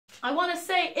I want to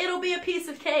say it'll be a piece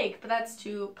of cake, but that's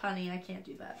too punny. I can't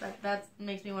do that. That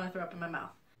makes me want to throw up in my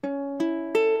mouth.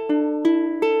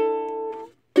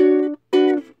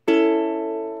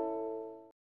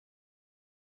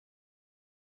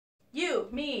 You,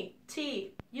 me,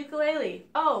 T, ukulele.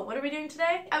 Oh, what are we doing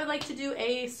today? I would like to do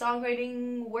a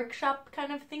songwriting workshop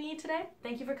kind of thingy today.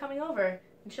 Thank you for coming over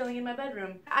and chilling in my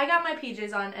bedroom. I got my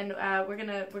PJs on and we're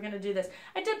gonna do this.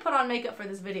 I did put on makeup for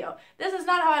this video. This is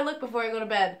not how I look before I go to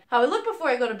bed. How I look before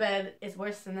I go to bed is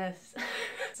worse than this.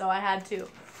 So I had to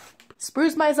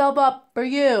spruce myself up for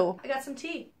you. I got some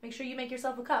tea. Make sure you make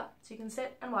yourself a cup so you can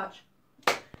sit and watch.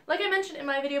 Like I mentioned in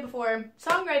my video before,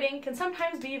 songwriting can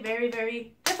sometimes be very,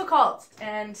 very difficult.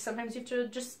 And sometimes you have to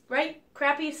just write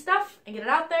crappy stuff and get it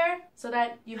out there so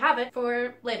that you have it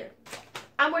for later.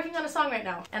 I'm working on a song right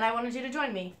now, and I wanted you to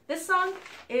join me. This song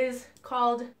is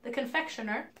called The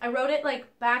Confectioner. I wrote it like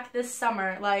back this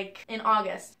summer, like in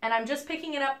August, and I'm just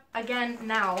picking it up again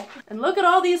now. And look at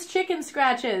all these chicken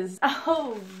scratches.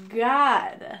 Oh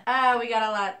God. We got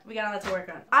a lot to work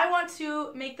on. I want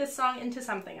to make this song into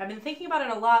something. I've been thinking about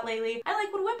it a lot lately. I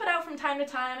like would whip it out from time to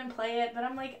time and play it, but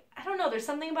I'm like, I don't know, there's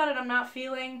something about it I'm not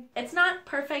feeling. It's not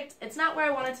perfect. It's not where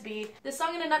I want it to be. This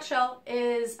song in a nutshell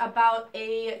is about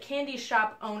a candy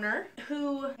shop owner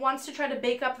who wants to try to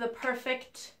bake up the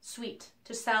perfect sweet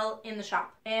to sell in the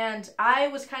shop. And I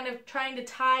was kind of trying to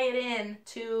tie it in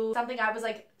to something I was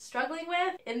like struggling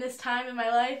with in this time in my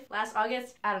life last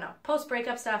August. I don't know,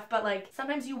 post-breakup stuff, but like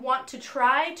sometimes you want to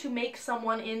try to make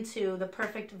someone into the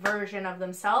perfect version of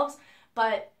themselves,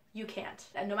 but you can't.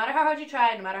 And no matter how hard you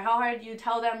try, no matter how hard you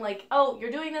tell them like, oh,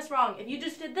 you're doing this wrong. If you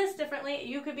just did this differently,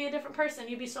 you could be a different person.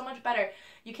 You'd be so much better.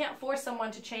 You can't force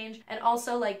someone to change. And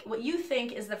also like what you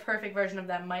think is the perfect version of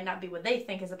them might not be what they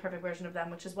think is the perfect version of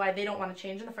them, which is why they don't want to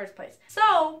change in the first place.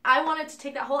 So I wanted to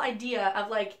take that whole idea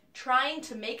of like trying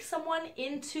to make someone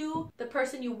into the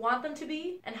person you want them to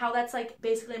be and how that's like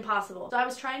basically impossible. So I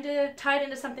was trying to tie it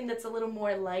into something that's a little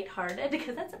more lighthearted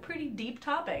because that's a pretty deep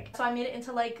topic. So I made it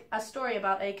into like a story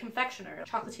about a confectioner,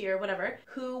 chocolatier, whatever,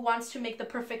 who wants to make the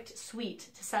perfect sweet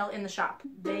to sell in the shop.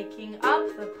 Baking up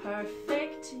the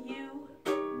perfect you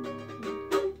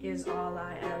is all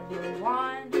I ever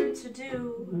want to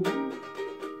do.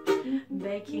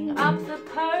 Baking up the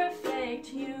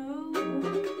perfect you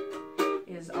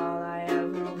is all I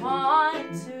ever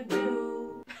want to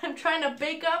do. I'm trying to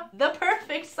bake up the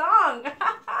perfect song.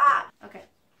 Okay.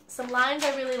 Some lines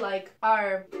I really like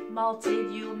are,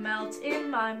 malted you melt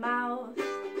in my mouth,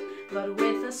 but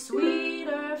with a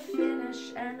sweeter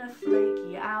finish and a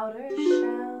flaky outer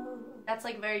shell. That's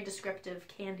like very descriptive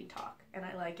candy talk, and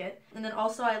I like it. And then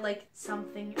also I like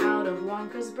something out of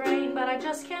Wonka's brain, but I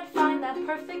just can't find that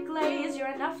perfect glaze.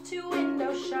 You're enough to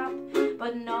window shop,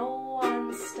 but no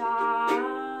one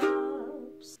stops.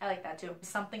 I like that too.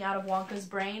 Something out of Wonka's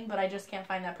brain, but I just can't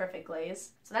find that perfect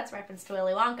glaze. So that's a reference to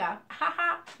Willy Wonka.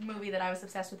 Haha, movie that I was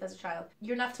obsessed with as a child.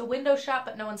 You're enough to window shop,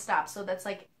 but no one stops. So that's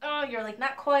like, oh, you're like,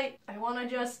 not quite. I want to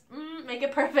just make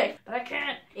it perfect, but I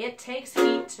can't. It takes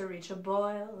heat to reach a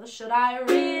boil. Should I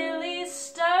really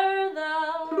stir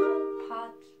the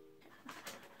pot?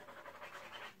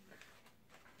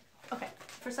 Okay.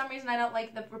 For some reason, I don't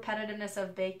like the repetitiveness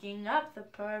of baking up the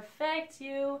perfect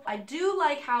you. I do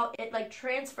like how it like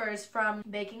transfers from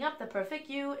baking up the perfect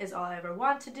you is all I ever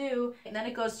want to do. And then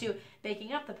it goes to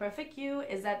baking up the perfect you,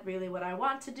 is that really what I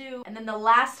want to do? And then the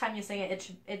last time you sing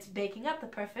it, it's baking up the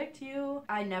perfect you,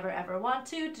 I never ever want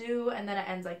to do. And then it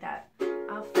ends like that.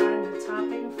 I'll find a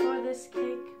topping for this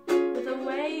cake with a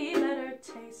way better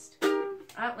taste.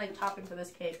 I don't like topping for this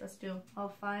cake. Let's do, I'll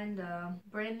find a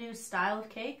brand new style of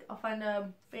cake. I'll find a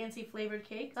fancy flavored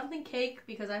cake. Something cake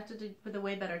because I have to do with a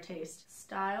way better taste.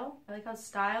 Style. I like how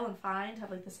style and find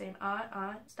have like the same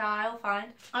style,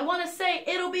 find. I want to say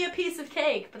it'll be a piece of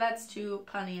cake, but that's too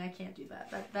punny. I can't do that.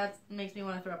 That makes me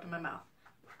want to throw up in my mouth.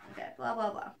 Okay, blah,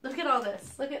 blah, blah. Look at all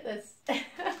this. Look at this.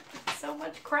 So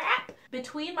much crap.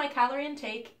 Between my calorie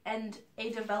intake and a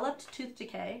developed tooth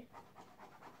decay,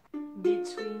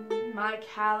 between my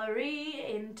calorie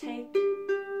intake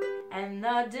and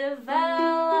the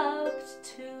developed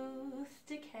tooth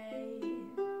decay.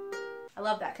 I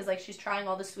love that because like she's trying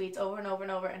all the sweets over and over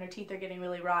and over and her teeth are getting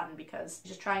really rotten because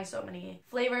she's just trying so many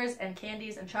flavors and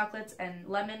candies and chocolates and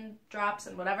lemon drops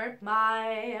and whatever.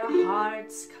 My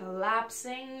heart's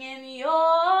collapsing in your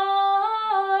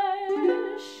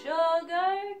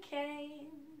sugar cane.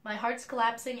 My heart's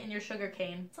collapsing in your sugar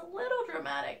cane. It's a little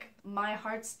dramatic. My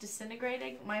heart's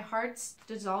disintegrating. My heart's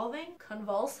dissolving.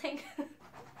 Convulsing.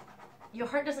 Your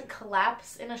heart doesn't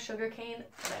collapse in a sugar cane.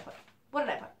 What did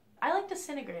I put? I like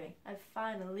disintegrating. I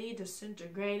finally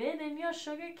disintegrated in your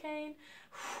sugar cane.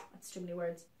 That's too many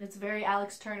words. It's very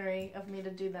Alex Turner-y of me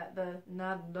to do that. The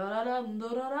na da da da da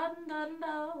da da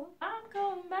da. I'm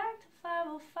going back to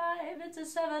 505. It's a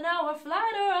 7-hour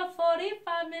flight or a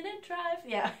 45-minute drive.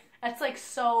 Yeah, that's like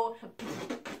so.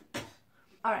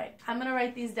 All right, I'm gonna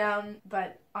write these down,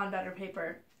 but on better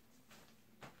paper.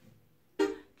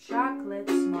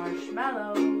 Chocolates,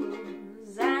 marshmallows,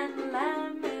 and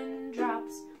lemon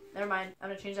drops. Never mind, I'm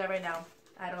gonna change that right now.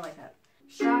 I don't like that.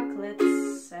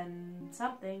 Chocolates and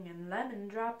something and lemon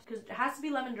drops, because it has to be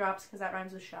lemon drops because that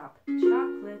rhymes with shop.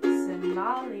 Chocolates and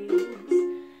lollies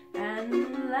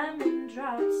and lemon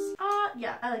drops.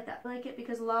 Yeah, I like that. I like it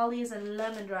because lollies and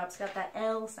lemon drops got that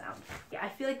L sound. Yeah, I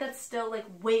feel like that's still like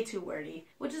way too wordy,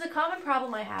 which is a common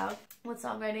problem I have with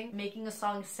songwriting. Making a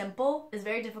song simple is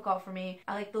very difficult for me.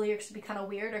 I like the lyrics to be kind of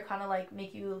weird or kind of like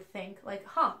make you think like,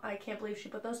 huh, I can't believe she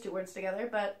put those two words together,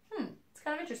 but it's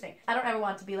kind of interesting. I don't ever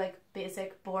want to be like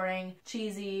basic, boring,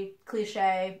 cheesy,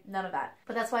 cliche, none of that.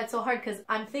 But that's why it's so hard, because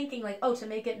I'm thinking like, oh, to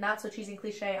make it not so cheesy and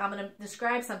cliche, I'm gonna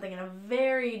describe something in a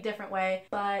very different way,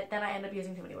 but then I end up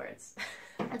using too many words.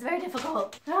 It's very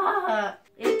difficult.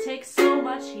 It takes so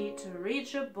much heat to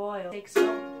reach a boil. It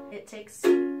takes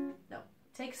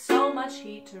so much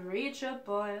heat to reach a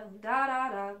boil. Da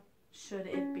da da. Should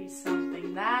it be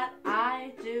something that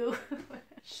I do?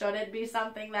 Should it be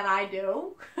something that I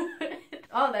do?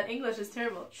 Oh, that English is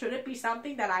terrible. Should it be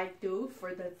something that I do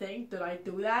for the thing? Did I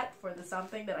do that for the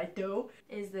something that I do?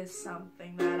 Is this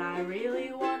something that I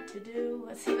really want to do?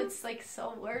 Let's see if it's like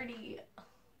so wordy.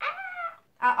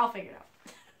 I'll figure it out.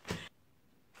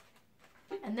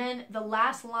 And then the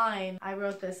last line, I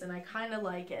wrote this and I kind of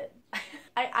like it.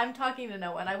 I'm talking to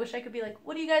no one. I wish I could be like,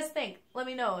 what do you guys think? Let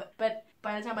me know. But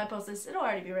by the time I post this, it'll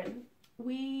already be written.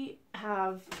 We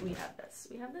have this.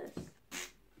 We have this.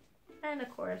 And of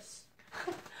course.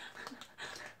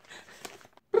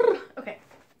 Okay.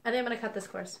 I think I'm going to cut this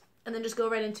course. And then just go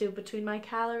right into between my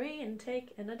calorie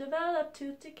intake and a developed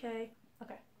tooth decay.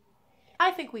 Okay.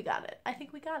 I think we got it. I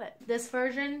think we got it. This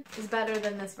version is better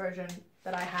than this version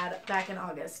that I had back in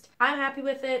August. I'm happy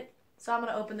with it. So I'm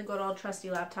going to open the good old trusty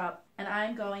laptop and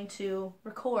I'm going to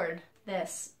record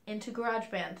this into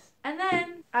GarageBand. And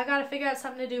then I got to figure out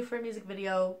something to do for a music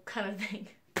video kind of thing.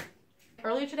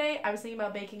 Earlier today, I was thinking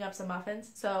about baking up some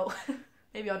muffins. So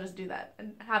maybe I'll just do that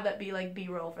and have that be like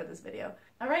B-roll for this video.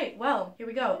 All right, well, here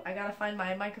we go. I got to find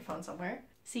my microphone somewhere.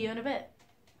 See you in a bit.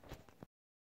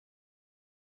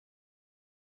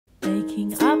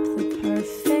 Baking up the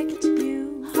perfect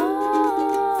you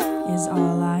is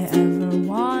all I ever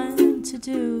want to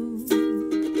do.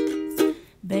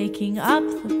 Baking up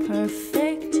the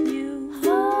perfect you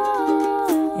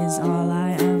is all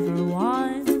I ever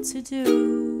want to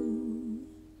do.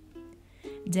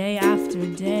 Day after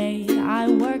day I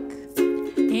work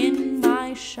in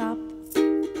my shop.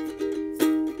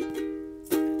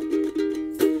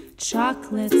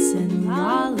 Chocolates and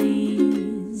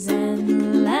lollies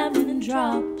and lemon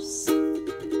drops,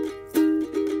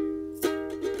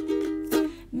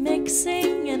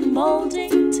 mixing and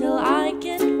molding till I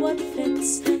get what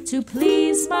fits to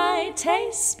please my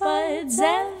taste buds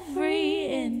every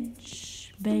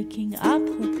inch. Baking up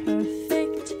the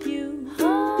perfect you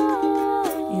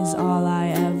is all I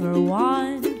ever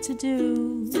want to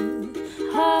do.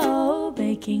 Oh,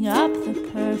 baking up the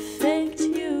perfect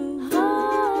you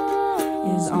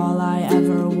is all I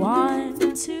ever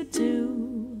want to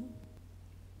do.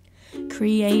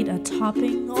 Create a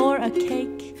topping or a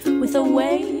cake with a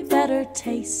way better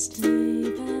taste.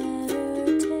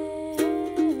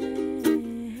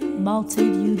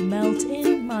 Malted you'd melt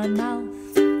in my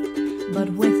mouth, but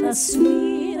with a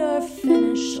sweeter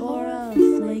finish or a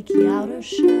flaky outer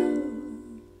shell.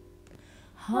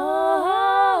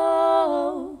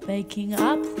 Oh, baking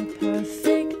up the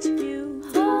perfect you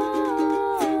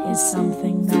is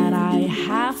something that I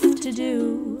have to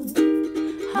do.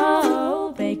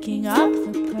 Oh, baking up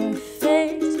the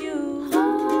perfect you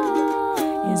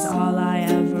is all I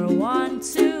ever want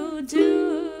to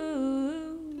do.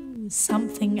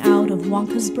 Something out of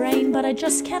Wonka's brain, but I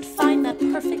just can't find that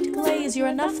perfect glaze. You're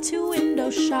enough to window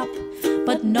shop,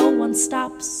 but no one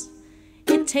stops.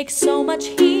 It takes so much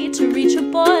heat to reach a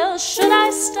boil. Should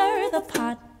I stir the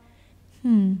pot?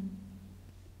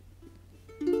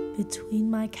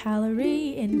 Between my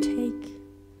calorie intake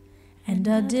and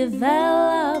a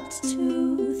developed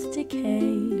tooth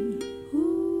decay,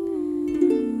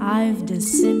 I've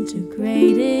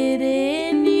disintegrated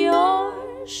in your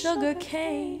sugar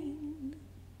cane.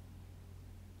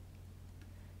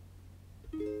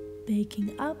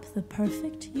 Baking up the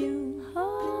perfect you,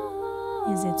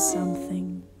 is it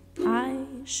something I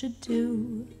should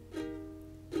do.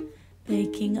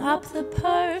 Baking up the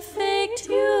perfect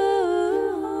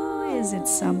you. Is it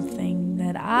something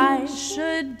that I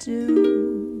should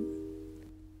do?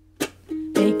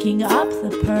 Baking up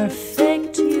the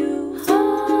perfect you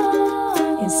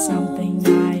is something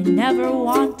I never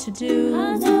want to do.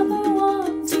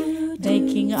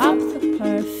 Baking up the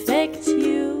perfect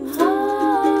you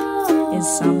is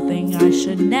something I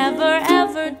should never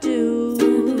ever do.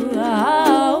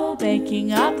 Oh,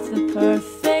 baking up the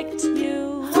perfect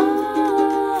you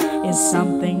is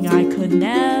something I could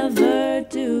never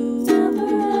do.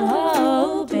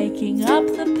 Oh, baking up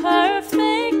the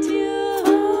perfect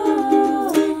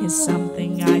you is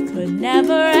something I could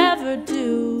never ever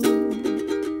do.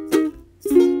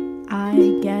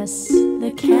 I guess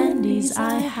the candies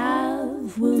I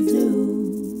have will do.